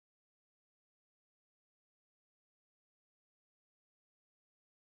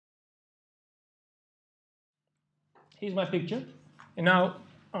Here's my picture. And now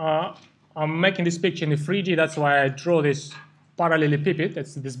I'm making this picture in the 3D. That's why I draw this parallelepiped.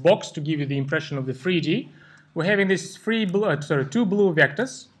 That's this box to give you the impression of the 3D. We're having these two blue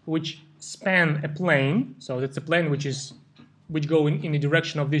vectors which span a plane. So that's a plane which go in the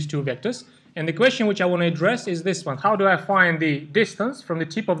direction of these two vectors. And the question which I want to address is this one. How do I find the distance from the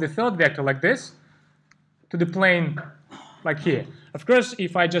tip of the third vector like this to the plane like here? Of course,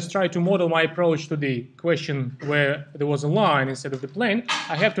 if I just try to model my approach to the question where there was a line instead of the plane,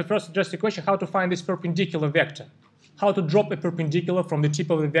 I have to first address the question how to find this perpendicular vector. How to drop a perpendicular from the tip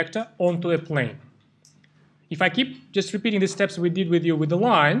of the vector onto a plane. If I keep just repeating the steps we did with you with the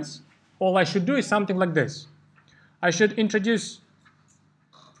lines, all I should do is something like this. I should introduce,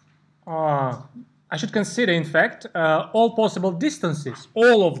 I should consider, in fact, all possible distances,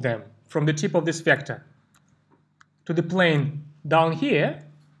 all of them, from the tip of this vector to the plane down here,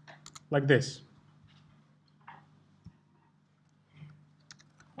 like this.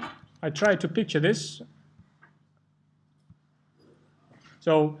 I try to picture this.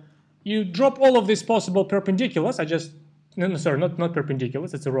 So you drop all of these possible perpendiculars. Sorry, not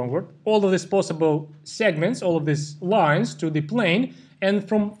perpendiculars, that's the wrong word. All of these possible segments, all of these lines to the plane, and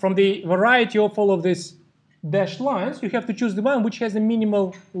from the variety of all of these dashed lines, you have to choose the one which has a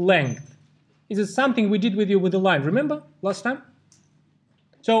minimal length. Is it something we did with you with the line? Remember last time?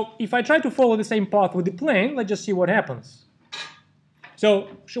 So if I try to follow the same path with the plane, let's just see what happens. So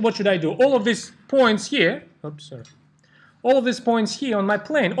what should I do? All of these points here, all of these points here on my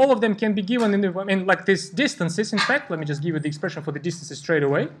plane, all of them can be given in like these distances. In fact, let me just give you the expression for the distances straight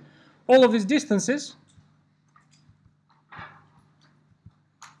away. All of these distances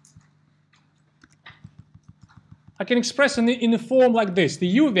I can express in a form like this. The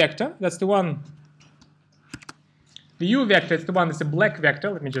u vector, that's the one. The u vector is the one that's a black vector.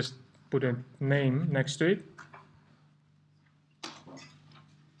 Let me just put a name next to it.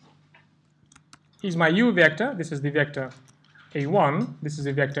 Here's my u vector. This is the vector a1. This is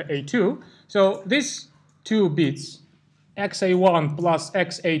the vector a2. So these two bits, xa1 plus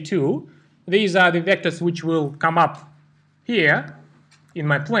xa2, these are the vectors which will come up here in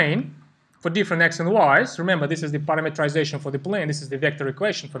my plane for different x and y's. Remember, this is the parametrization for the plane. This is the vector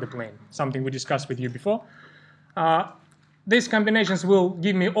equation for the plane, something we discussed with you before. These combinations will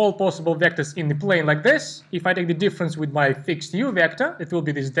give me all possible vectors in the plane like this. If I take the difference with my fixed u vector, it will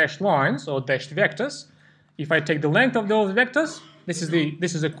be these dashed lines or dashed vectors. If I take the length of those vectors, this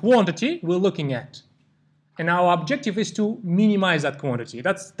is a quantity we're looking at. And our objective is to minimize that quantity.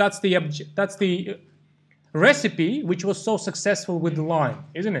 That's the recipe which was so successful with the line,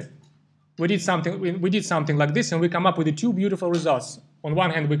 isn't it? We did something like this, and we come up with the two beautiful results. On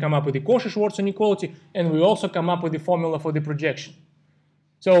one hand, we come up with the Cauchy-Schwarz inequality, and we also come up with the formula for the projection.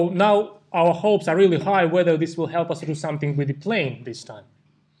 So now our hopes are really high whether this will help us to do something with the plane this time.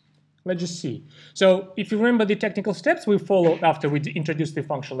 Let's just see. So if you remember the technical steps we followed after we introduced the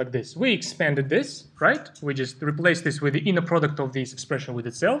function like this, we expanded this, right? We just replaced this with the inner product of this expression with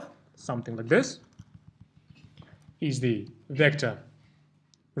itself, something like this. Here's the vector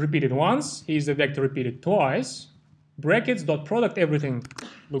repeated once. Here's the vector repeated twice. Brackets, dot product, everything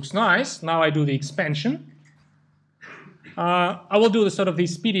looks nice. Now I do the expansion. I will do the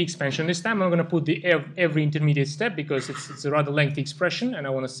speedy expansion this time. I'm going to put the every intermediate step because it's a rather lengthy expression and I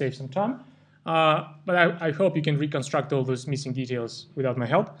want to save some time. But I hope you can reconstruct all those missing details without my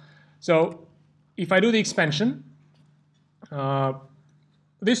help. So if I do the expansion,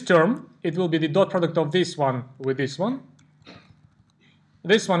 this term, it will be the dot product of this one with this one.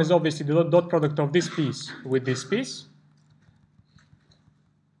 This one is obviously the dot product of this piece with this piece.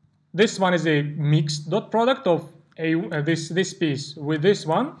 This one is a mixed dot product of this piece with this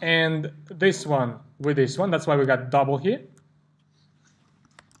one and this one with this one. That's why we got double here.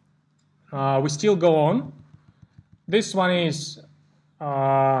 We still go on. This one is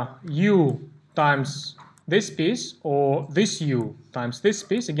u times this piece, or this u times this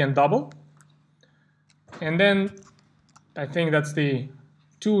piece, again double. And then I think that's the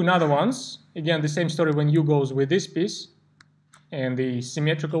two another ones. Again, the same story when u goes with this piece and the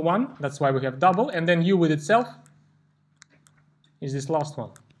symmetrical one. That's why we have double. And then u with itself is this last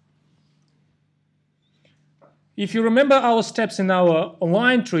one. If you remember our steps in our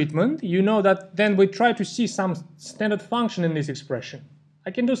line treatment, you know that then we try to see some standard function in this expression.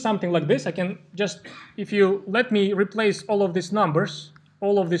 I can do something like this. I can just, if you let me replace all of these numbers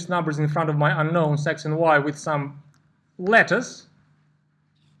in front of my unknowns x and y with some letters,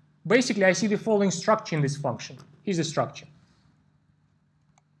 basically I see the following structure in this function. Here's the structure.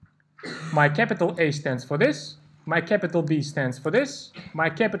 My capital A stands for this. My capital B stands for this. My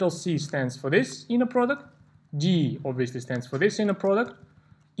capital C stands for this inner product. D obviously stands for this inner product,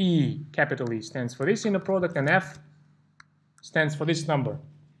 E, capital E, stands for this inner product, and F stands for this number.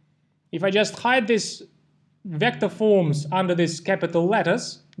 If I just hide these vector forms under these capital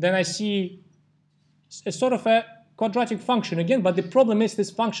letters, then I see a sort of a quadratic function again, but the problem is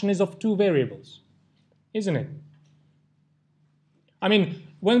this function is of two variables, isn't it? I mean,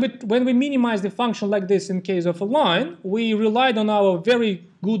 when we minimize the function like this in case of a line, we relied on our very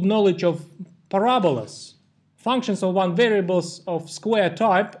good knowledge of parabolas, functions of one variables of square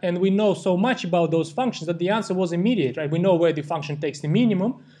type, and we know so much about those functions that the answer was immediate, right? We know where the function takes the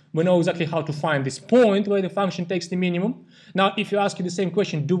minimum. We know exactly how to find this point where the function takes the minimum. Now, if you ask you the same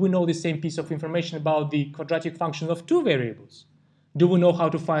question, do we know the same piece of information about the quadratic functions of two variables? Do we know how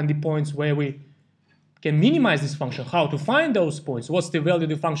to find the points where we can minimize this function? How to find those points? What's the value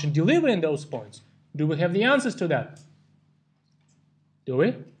the function delivering those points? Do we have the answers to that? Do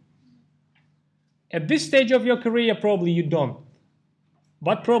we? At this stage of your career, probably you don't.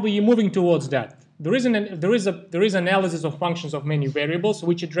 But probably you're moving towards that. There is analysis of functions of many variables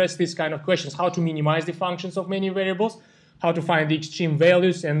which address these kind of questions: how to minimize the functions of many variables, how to find the extreme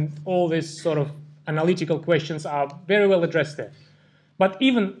values, and all these sort of analytical questions are very well addressed there. But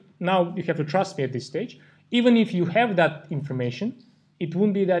even now, you have to trust me at this stage, even if you have that information, it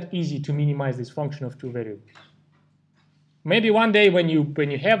won't be that easy to minimize this function of two variables. Maybe one day when you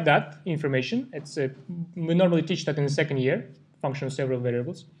have that information, we normally teach that in the second year, function of several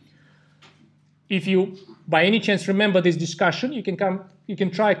variables. If you, by any chance, remember this discussion, you can come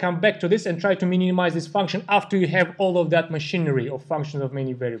back to this and try to minimize this function after you have all of that machinery of functions of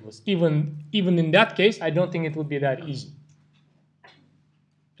many variables. Even in that case, I don't think it would be that easy.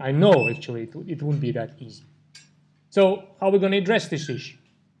 I know, actually, it wouldn't be that easy. So how are we going to address this issue?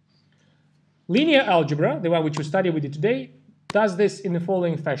 Linear algebra, the one which we study with you today, does this in the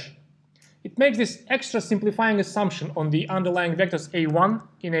following fashion. It makes this extra simplifying assumption on the underlying vectors A1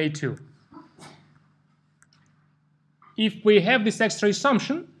 in A2. If we have this extra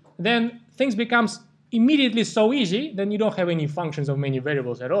assumption, then things becomes immediately so easy, then you don't have any functions of many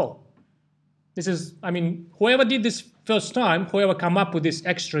variables at all. This is, I mean, whoever did this first time, whoever come up with this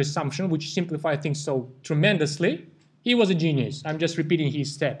extra assumption, which simplified things so tremendously, he was a genius. I'm just repeating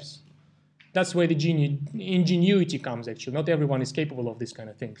his steps. That's where the ingenuity comes, actually. Not everyone is capable of these kind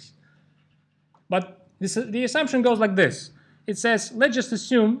of things. But the assumption goes like this. It says, let's just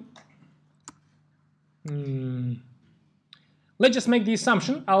assume, let's just make the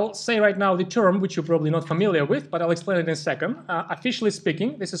assumption. I'll say right now the term, which you're probably not familiar with, but I'll explain it in a second. Officially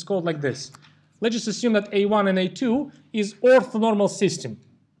speaking, this is called like this. Let's just assume that A1 and A2 is orthonormal system.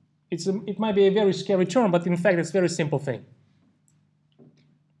 It might be a very scary term, but in fact, it's a very simple thing.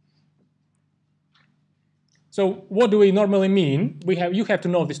 So what do we normally mean? You have to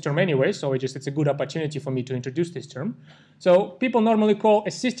know this term anyway, so it's a good opportunity for me to introduce this term. So people normally call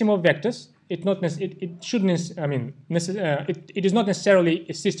a system of vectors. It is not necessarily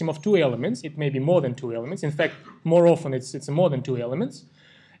a system of two elements. It may be more than two elements. In fact, more often it's more than two elements.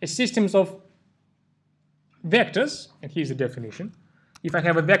 A system of vectors, and here's the definition. If I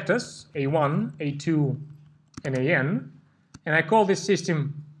have a vectors A1, A2, and AN, and I call this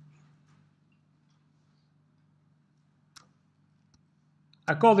system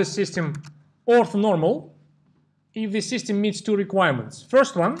orthonormal if the system meets two requirements.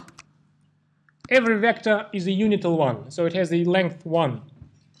 First one, every vector is a unital one, so it has the length 1.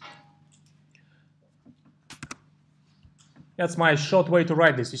 That's my short way to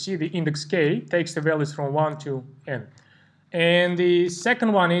write this. You see, the index k takes the values from 1 to n. And the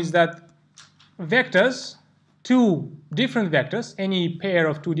second one is that vectors, two different vectors, any pair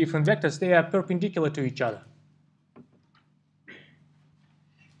of two different vectors, they are perpendicular to each other.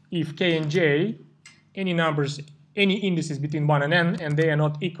 If k and j, any indices between 1 and n, and they are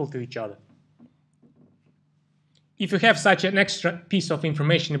not equal to each other. If you have such an extra piece of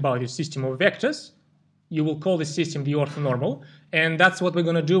information about your system of vectors, you will call this system the orthonormal, and that's what we're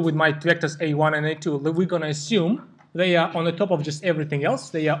going to do with my vectors A1 and A2. We're going to assume they are on the top of just everything else.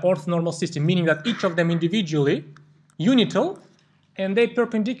 They are orthonormal system, meaning that each of them individually unital, and they're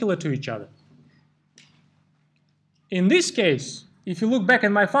perpendicular to each other. In this case, if you look back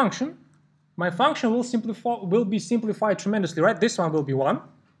at my function will be simplified tremendously, right? This one will be 1.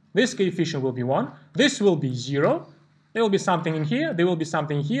 This coefficient will be 1. This will be 0. There will be something in here. There will be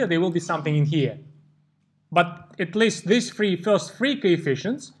something here. There will be something in here. But at least these first three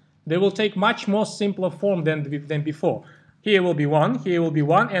coefficients, they will take much more simpler form than before. Here will be 1, here will be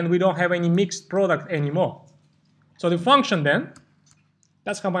 1, and we don't have any mixed product anymore. So the function then,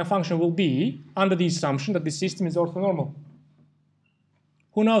 that's how my function will be under the assumption that the system is orthonormal.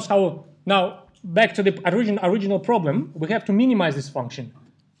 Who knows how? Now, back to the original problem, we have to minimize this function.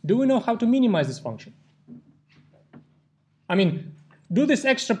 Do we know how to minimize this function? I mean, do this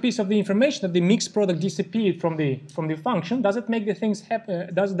extra piece of the information that the mixed product disappeared from the function, does it make the things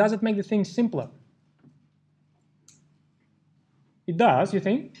does it make the things simpler? It does, you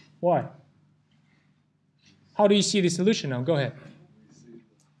think? Why? How do you see the solution now? Go ahead.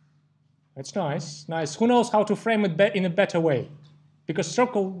 That's nice. Nice. Who knows how to frame it in a better way? Because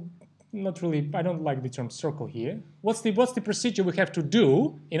circle, not really, I don't like the term circle here. What's the procedure we have to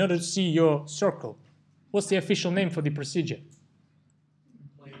do in order to see your circle? What's the official name for the procedure?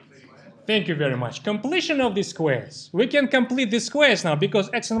 Thank you very much. Completion of the squares. We can complete the squares now because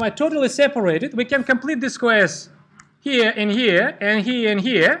x and y totally separated. We can complete the squares here and here and here and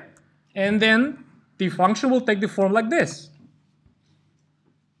here, and then the function will take the form like this.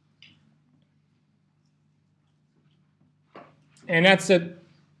 And that's it.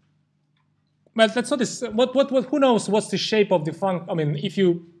 But that's not this. Who knows what's the shape of the function? I mean, if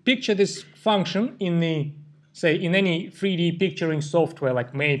you picture this function in the, say, in any 3D picturing software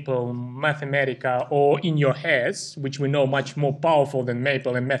like Maple, Mathematica, or in your heads, which we know much more powerful than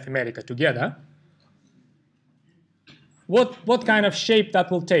Maple and Mathematica together, what kind of shape that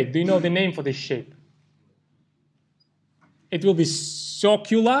will take? Do you know the name for this shape? It will be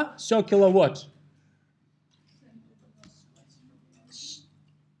circular. Circular what?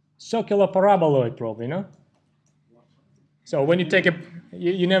 Circular paraboloid, probably, no? So when you take a,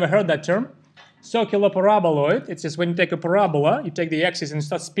 you never heard that term? Circular paraboloid, it's just when you take a parabola, you take the axis and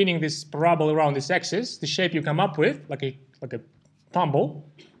start spinning this parabola around this axis, the shape you come up with, like a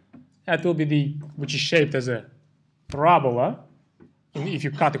tumble, that will be which is shaped as a parabola, if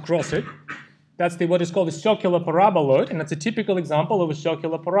you cut across it. That's what is called a circular paraboloid, and that's a typical example of a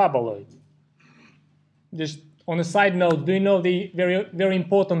circular paraboloid. Just on a side note, do you know the very, very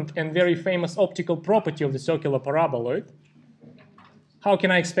important and very famous optical property of the circular paraboloid? How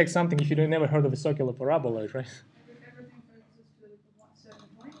can I expect something if you never heard of a circular paraboloid, right? Everything focuses to one certain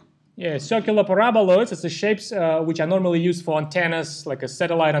point? Yeah, circular paraboloids, it's the shapes which are normally used for antennas, like a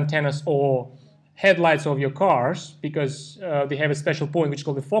satellite antennas or headlights of your cars, because they have a special point which is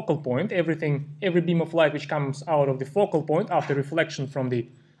called the focal point. Every beam of light which comes out of the focal point after reflection from the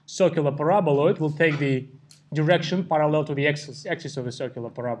circular paraboloid will take the direction parallel to the axis of the circular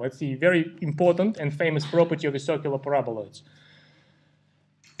parabola. It's the very important and famous property of the circular paraboloids.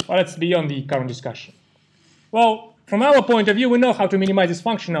 But that's beyond the current discussion. Well, from our point of view, we know how to minimize this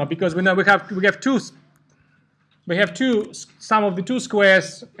function now because we know we have sum of the two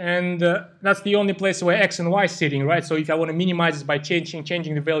squares, and that's the only place where x and y is sitting, right? So if I want to minimize this by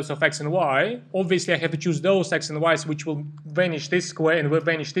changing the values of x and y, obviously I have to choose those x and y's which will vanish this square and will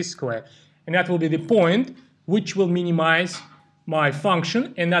vanish this square, and that will be the point which will minimize my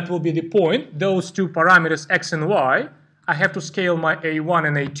function, and that will be the point, those two parameters x and y, I have to scale my a1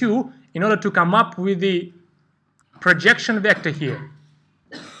 and a2 in order to come up with the projection vector here.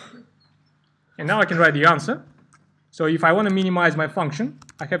 And now I can write the answer. So if I want to minimize my function,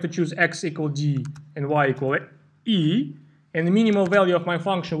 I have to choose x equal d and y equal e, and the minimal value of my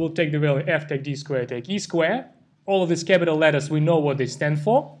function will take the value f take d squared take e squared. All of these capital letters, we know what they stand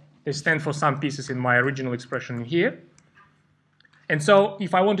for. They stand for some pieces in my original expression here. And so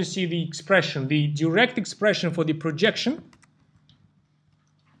if I want to see the expression, the direct expression for the projection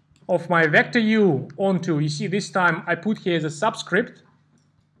of my vector u onto, you see this time I put here as a subscript,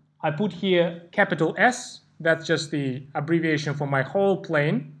 I put here capital S, that's just the abbreviation for my whole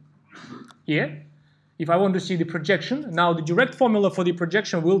plane here. If I want to see the projection, now the direct formula for the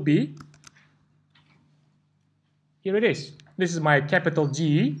projection will be, here it is. This is my capital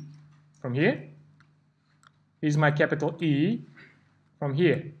G from here. This is my capital E from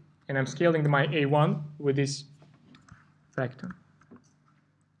here. And I'm scaling my A1 with this vector.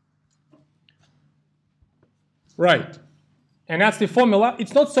 Right. And that's the formula.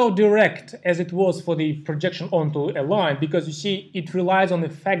 It's not so direct as it was for the projection onto a line, because you see it relies on the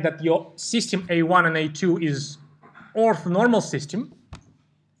fact that your system A1 and A2 is orthonormal system.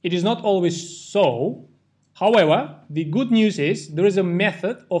 It is not always so. However, the good news is there is a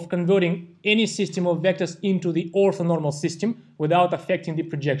method of converting any system of vectors into the orthonormal system without affecting the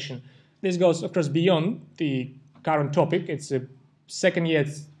projection. This goes, of course, beyond the current topic. It's a second year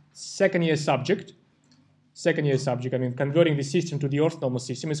subject. I mean, converting the system to the orthonormal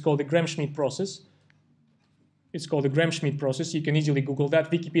system is called the Gram-Schmidt process. It's called the Gram-Schmidt process. You can easily Google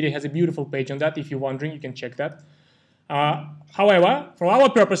that. Wikipedia has a beautiful page on that. If you're wondering, you can check that. However, for our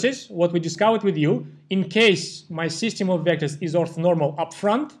purposes, what we discovered with you, in case my system of vectors is orthonormal up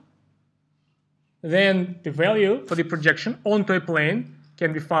front, then the value for the projection onto a plane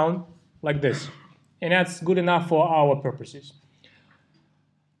can be found like this. And that's good enough for our purposes.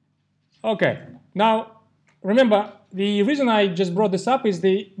 Okay, now remember, the reason I just brought this up is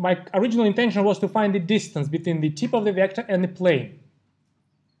my original intention was to find the distance between the tip of the vector and the plane.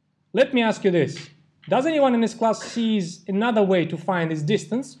 Let me ask you this. Does anyone in this class see another way to find this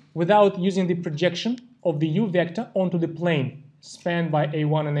distance without using the projection of the u vector onto the plane spanned by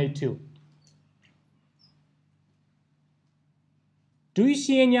A1 and A2? Do you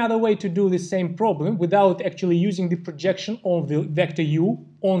see any other way to do the same problem without actually using the projection of the vector u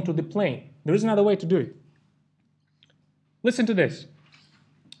onto the plane? There is another way to do it. Listen to this.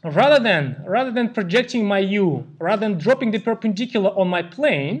 Rather than projecting my u, rather than dropping the perpendicular on my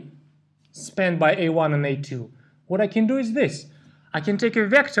plane spanned by A1 and A2, what I can do is this. I can take a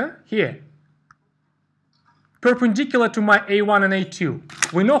vector here, perpendicular to my A1 and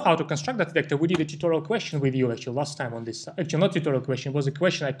A2. We know how to construct that vector. We did a tutorial question with you actually last time on this. Actually, not tutorial question. It was a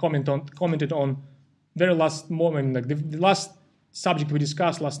question I commented on very last moment. Like the last subject we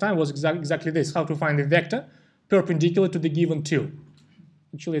discussed last time was exactly this: how to find a vector perpendicular to the given 2.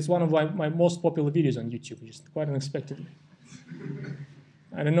 Actually, it's one of my most popular videos on YouTube, just quite unexpectedly.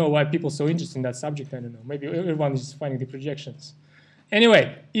 I don't know why people are so interested in that subject. I don't know. Maybe everyone is just finding the projections.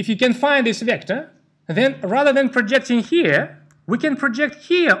 Anyway, if you can find this vector, then rather than projecting here, we can project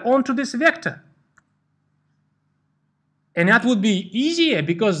here onto this vector. And that would be easier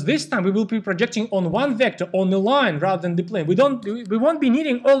because this time we will be projecting on one vector on the line rather than the plane. We won't be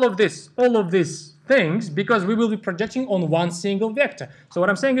needing all of these things because we will be projecting on one single vector. So what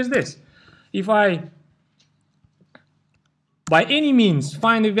I'm saying is this. If I, by any means,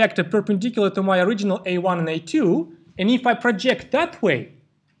 find a vector perpendicular to my original A1 and A2, and if I project that way,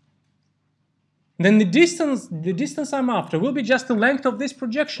 then the distance I'm after will be just the length of this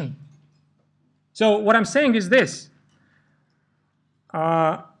projection. So what I'm saying is this.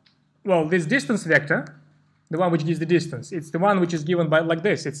 Well, this distance vector, the one which gives the distance, it's the one which is given by like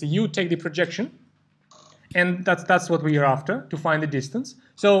this. It's you take the projection, and that's what we are after, to find the distance.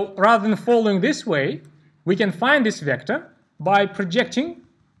 So rather than following this way, we can find this vector by projecting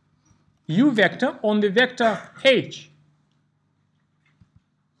u vector on the vector h,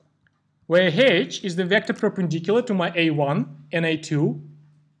 where h is the vector perpendicular to my A1 and A2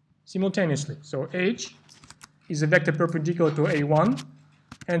 simultaneously. So h is a vector perpendicular to A1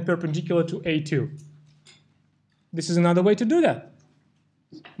 and perpendicular to A2. This is another way to do that.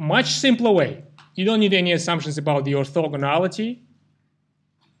 Much simpler way. You don't need any assumptions about the orthogonality.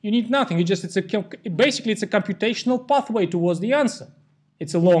 You need nothing. Basically, it's a computational pathway towards the answer.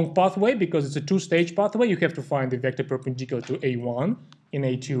 It's a long pathway because it's a two-stage pathway. You have to find the vector perpendicular to A1 in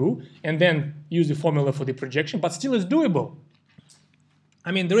A2 and then use the formula for the projection, but still it's doable.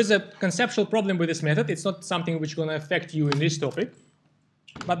 I mean, there is a conceptual problem with this method. It's not something which is going to affect you in this topic.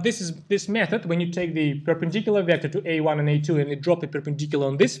 But this method, when you take the perpendicular vector to A1 and A2 and you drop the perpendicular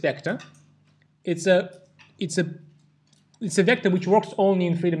on this vector, it's a vector which works only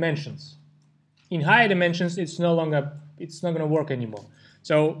in 3 dimensions. In higher dimensions, it's not going to work anymore.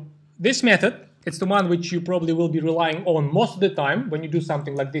 So this method, it's the one which you probably will be relying on most of the time when you do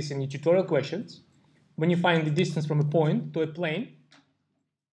something like this in your tutorial questions. When you find the distance from a point to a plane,